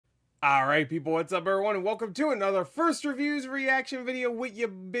Alright people, what's up everyone, and welcome to another First Reviews reaction video with your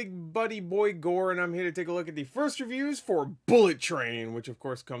big buddy boy Gore, and I'm here to take a look at the first reviews for Bullet Train, which of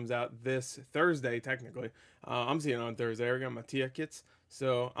course comes out this Thursday, technically. I'm seeing it on Thursday. I got my tickets,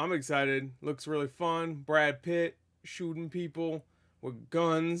 so I'm excited. Looks really fun. Brad Pitt shooting people with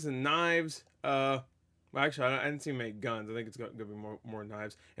guns and knives. Well, actually, I didn't see him make guns. I think it's gonna be more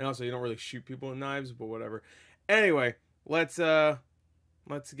knives. And also, you don't really shoot people with knives, but whatever. Anyway, let's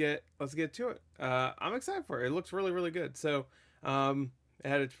get to it. I'm excited for it. It looks really good. So it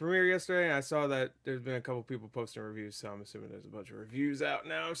had its premiere yesterday, and I saw that there's been a couple people posting reviews, so I'm assuming there's a bunch of reviews out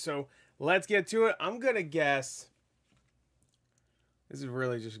now. So let's get to it. I'm gonna guess, this is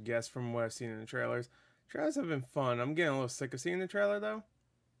really just a guess from what I've seen in the trailers. Trailers have been fun. I'm getting a little sick of seeing the trailer though.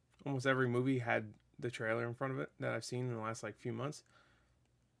 Almost every movie had the trailer in front of it that I've seen in the last like few months.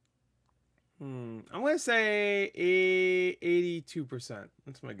 I'm going to say 82%.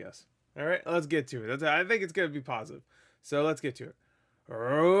 That's my guess. All right, let's get to it. I think it's going to be positive. So let's get to it.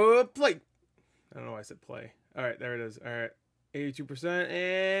 Play. I don't know why I said play. All right, there it is. All right, 82%.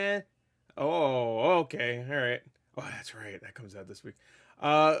 And oh, okay. All right. Oh, that's right. That comes out this week.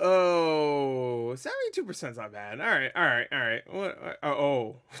 72% is not bad. All right. What?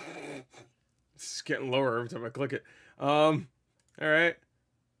 Oh. It's getting lower every time I click it. All right.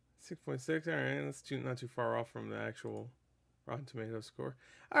 6.6. All right, that's not too far off from the actual Rotten Tomatoes score.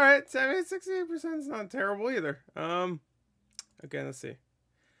 All right, 68% is not terrible either. Okay, let's see.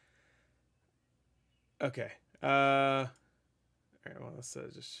 Okay. All right. Well, let's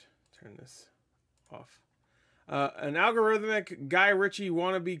just turn this off. An algorithmic Guy Ritchie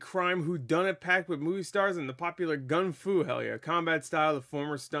wannabe crime whodunit packed with movie stars and the popular gun fu. Hell yeah, combat style. The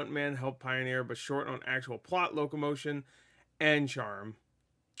former stuntman helped pioneer, but short on actual plot, locomotion, and charm.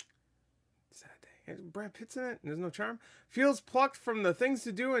 Brad Pitt's in it, and there's no charm. Feels plucked from the Things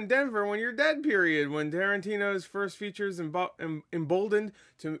to Do in Denver When You're Dead period, when Tarantino's first features emboldened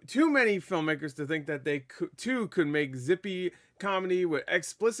too many filmmakers to think that they too could make zippy comedy with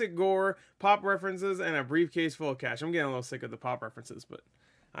explicit gore, pop references, and a briefcase full of cash. I'm getting a little sick of the pop references, but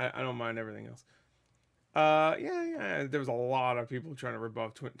I don't mind everything else. Yeah, there was a lot of people trying to rip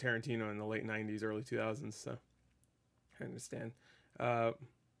off Tarantino in the late 90s, early 2000s, so I understand.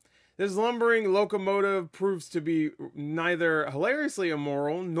 This lumbering locomotive proves to be neither hilariously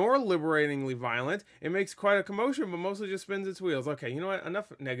immoral nor liberatingly violent. It makes quite a commotion, but mostly just spins its wheels. Okay, you know what?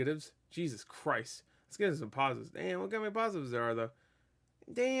 Enough negatives. Jesus Christ. Let's get into some positives. Damn, look how many positives there are, though.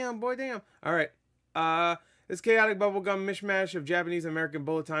 Damn, boy, damn. All right. This chaotic bubblegum mishmash of Japanese and American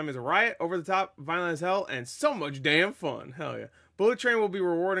bullet time is a riot, over the top, violent as hell, and so much damn fun. Hell yeah. Bullet Train will be a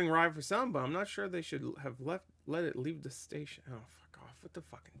rewarding ride for some, but I'm not sure they should have let it leave the station. Oh, fuck off. What the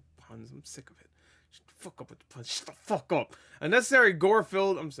fucking puns? I'm sick of it. Shut the fuck up with the puns. Shut the fuck up. Unnecessary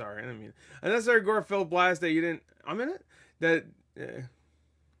gore-filled. I'm sorry, I didn't mean it. Unnecessary gore-filled blast that you didn't. I'm in it.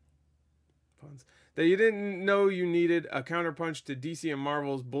 Puns. That you didn't know you needed. A counterpunch to DC and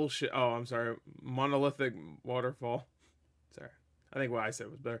Marvel's bullshit. Oh, I'm sorry. Monolithic waterfall. Sorry. I think what I said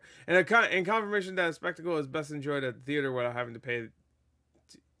was better. And in confirmation that a spectacle is best enjoyed at the theater without having to pay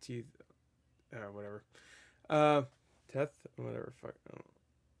teeth. Whatever. Teth. Whatever. Fuck.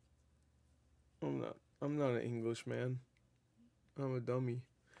 I'm not an English man. I'm a dummy.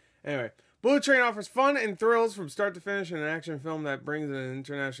 Anyway, Bullet Train offers fun and thrills from start to finish in an action film that brings an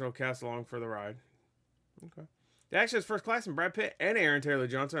international cast along for the ride. Okay. The action is first class, and Brad Pitt and Aaron Taylor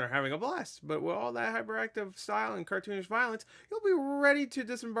Johnson are having a blast. But with all that hyperactive style and cartoonish violence, you'll be ready to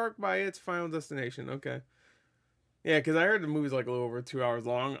disembark by its final destination. Okay. Yeah, because I heard the movie's like a little over 2 hours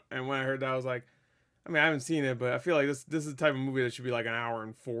long, and when I heard that, I was like, I mean, I haven't seen it, but I feel like this is the type of movie that should be like an hour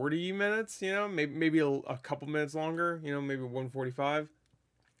and 40 minutes, you know? Maybe a couple minutes longer, you know, maybe 145.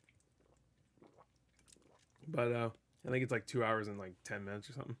 But I think it's like 2 hours and like 10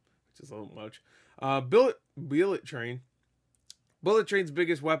 minutes or something, which is a little much. Bullet Train. Bullet Train's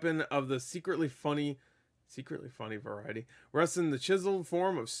biggest weapon of the secretly funny variety rests in the chiseled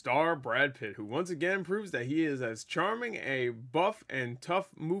form of star Brad Pitt, who once again proves that he is as charming a buff and tough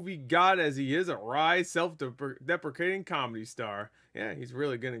movie god as he is a wry, self-deprecating comedy star. Yeah, he's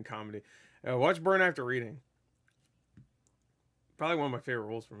really good in comedy. Watch Burn After Reading. Probably one of my favorite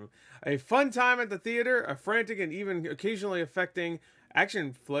roles from him. A fun time at the theater, a frantic and even occasionally affecting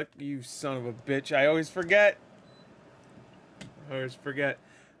action flick. You son of a bitch. I always forget.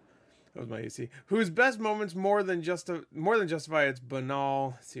 That was my AC. Whose best moments more than justify its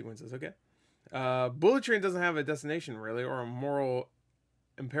banal sequences. Okay. Bullet Train doesn't have a destination really, or a moral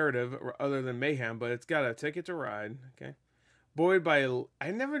imperative other than mayhem, but it's got a ticket to ride. Okay. Buoyed by,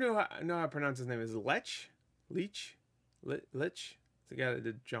 I never know how to pronounce his name. Is it Leach? Is The guy that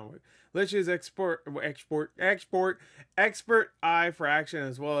did John Wick. Lynch's expert eye for action,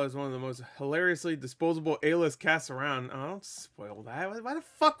 as well as one of the most hilariously disposable A-list casts around. Oh, don't spoil that. Why the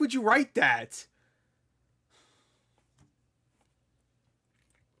fuck would you write that?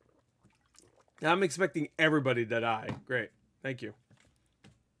 I'm expecting everybody to die. Great. Thank you.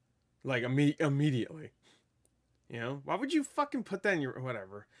 Like, immediately. You know? Why would you fucking put that in your...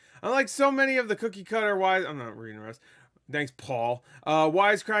 Whatever. Unlike so many of the cookie cutter wise... I'm not reading the rest. Thanks, Paul.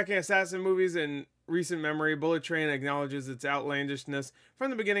 Wisecracking assassin movies in recent memory, Bullet Train acknowledges its outlandishness from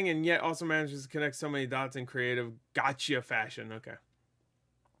the beginning and yet also manages to connect so many dots in creative gotcha fashion. Okay.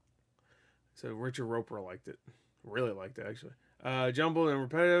 So Richard Roper liked it. Really liked it, actually. Jumbled and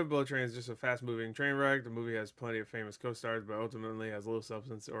repetitive, Bullet Train is just a fast-moving train wreck. The movie has plenty of famous co-stars, but ultimately has little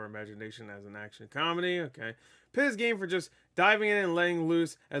substance or imagination as an action comedy. Okay. Pitt is game for just diving in and letting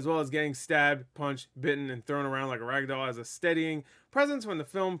loose, as well as getting stabbed, punched, bitten, and thrown around like a ragdoll as a steadying presence when the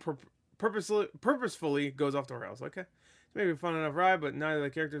film purposefully goes off the rails. Okay. It's maybe a fun enough ride, but neither the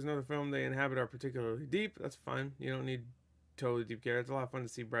characters nor the film they inhabit are particularly deep. That's fine. You don't need totally deep characters. It's a lot of fun to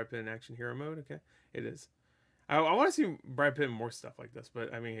see Brad Pitt in action hero mode. Okay. It is. I want to see Brad Pitt in more stuff like this,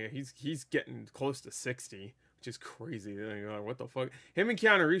 but I mean, he's getting close to 60, which is crazy. You're like, what the fuck? Him and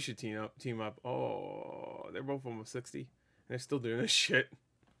Keanu Reeves should team up. Oh, they're both almost 60, and they're still doing this shit.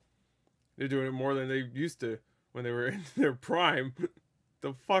 They're doing it more than they used to when they were in their prime.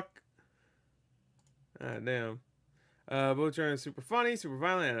 The fuck? Ah, damn. Bullet Train is super funny, super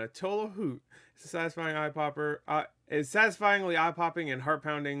violent, and a total hoot. It's a satisfying eye popper. It's satisfyingly eye popping and heart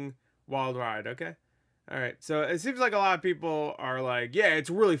pounding wild ride. Okay. All right, so it seems like a lot of people are like, yeah, it's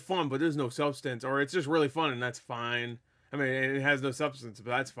really fun, but there's no substance, or it's just really fun, and that's fine. I mean, it has no substance,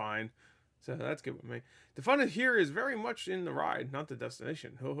 but that's fine. So that's good with me. The fun here is very much in the ride, not the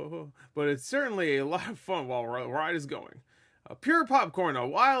destination. Ho, ho, ho. But it's certainly a lot of fun while the ride is going. Pure popcorn, a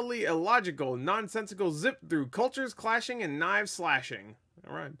wildly illogical, nonsensical zip through cultures clashing and knives slashing.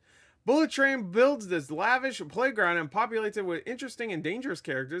 All right. Bullet Train builds this lavish playground and populates it with interesting and dangerous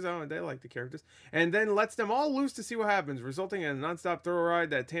characters. Oh, they like the characters. And then lets them all loose to see what happens, resulting in a non-stop thrill ride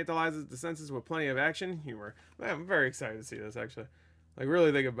that tantalizes the senses with plenty of action, humor. Man, I'm very excited to see this, actually. Like,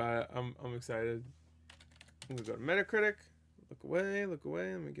 really think about it. I'm excited. I'm going to go to Metacritic. Look away, look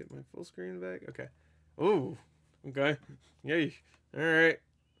away. Let me get my full screen back. Okay. Ooh. Okay. Yay. All right.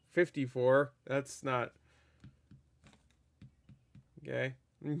 54. That's not... Okay.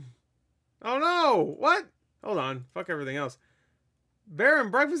 Oh no! What? Hold on. Fuck everything else. Bear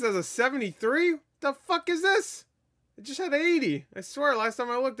and Breakfast has a 73? What the fuck is this? It just had 80. I swear last time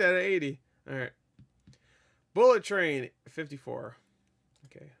I looked at it, 80. Alright. Bullet Train, 54.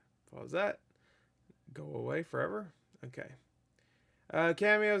 Okay. Pause that. Go away forever. Okay.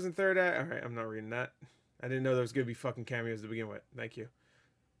 Cameos in third act. Alright, I'm not reading that. I didn't know there was going to be fucking cameos to begin with. Thank you.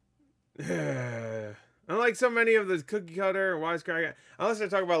 Unlike so many of the cookie cutter and wisecrack, unless I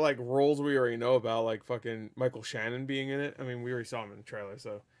talk about like roles we already know about, like fucking Michael Shannon being in it. I mean, we already saw him in the trailer,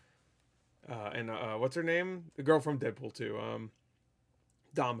 so. What's her name? The girl from Deadpool 2.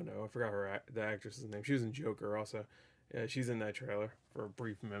 Domino. I forgot the actress's name. She was in Joker also. Yeah, she's in that trailer for a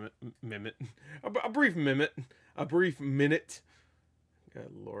brief minute. A brief minute.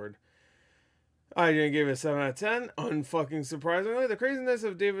 Good lord. I didn't give it a 7 out of 10. Unfucking surprisingly, the craziness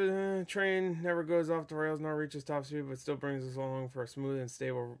of David Train never goes off the rails nor reaches top speed, but still brings us along for a smooth and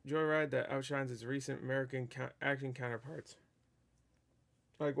stable joyride that outshines its recent American action counterparts.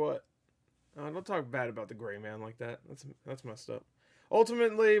 Like what? Don't talk bad about the Gray Man like that. That's messed up.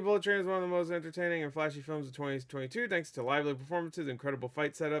 Ultimately, Bullet Train is one of the most entertaining and flashy films of 2022, thanks to lively performances, incredible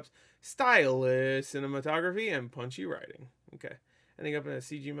fight setups, stylish cinematography, and punchy writing. Okay. Ending up in a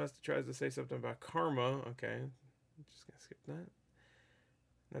CG mess that tries to say something about karma. Okay. I'm just going to skip that.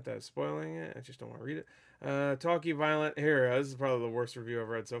 Not that I'm spoiling it. I just don't want to read it. Talky, violent. Here, this is probably the worst review I've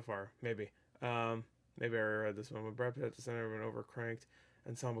read so far. Maybe. Maybe I already read this one. With Brad Pitt at the center of an overcranked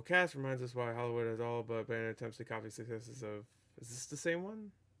ensemble cast reminds us why Hollywood has all but been attempts to copy successes of... Is this the same one?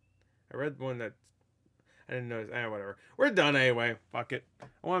 I read one that... I didn't notice. Whatever. We're done anyway. Fuck it.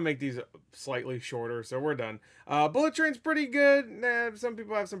 I want to make these slightly shorter, so we're done. Bullet Train's pretty good. Some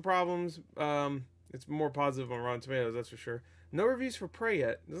people have some problems. It's more positive on Rotten Tomatoes, that's for sure. No reviews for Prey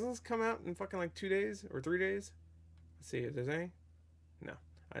yet. Doesn't this come out in fucking like 2 days or 3 days? Let's see if there's any. No.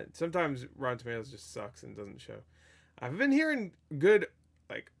 Sometimes Rotten Tomatoes just sucks and doesn't show. I've been hearing good,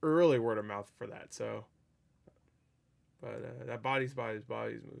 like, early word of mouth for that, so. But that Bodies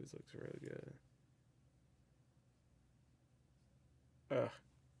movies looks really good. Ugh.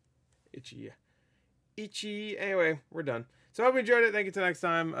 Itchy. Anyway, we're done. So I hope you enjoyed it. Thank you till next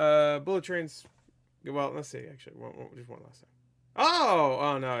time. Bullet Trains. Well, let's see, actually. Just one last time.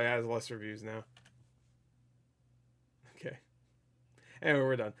 Oh no, it has less reviews now. Okay. Anyway,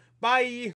 we're done. Bye!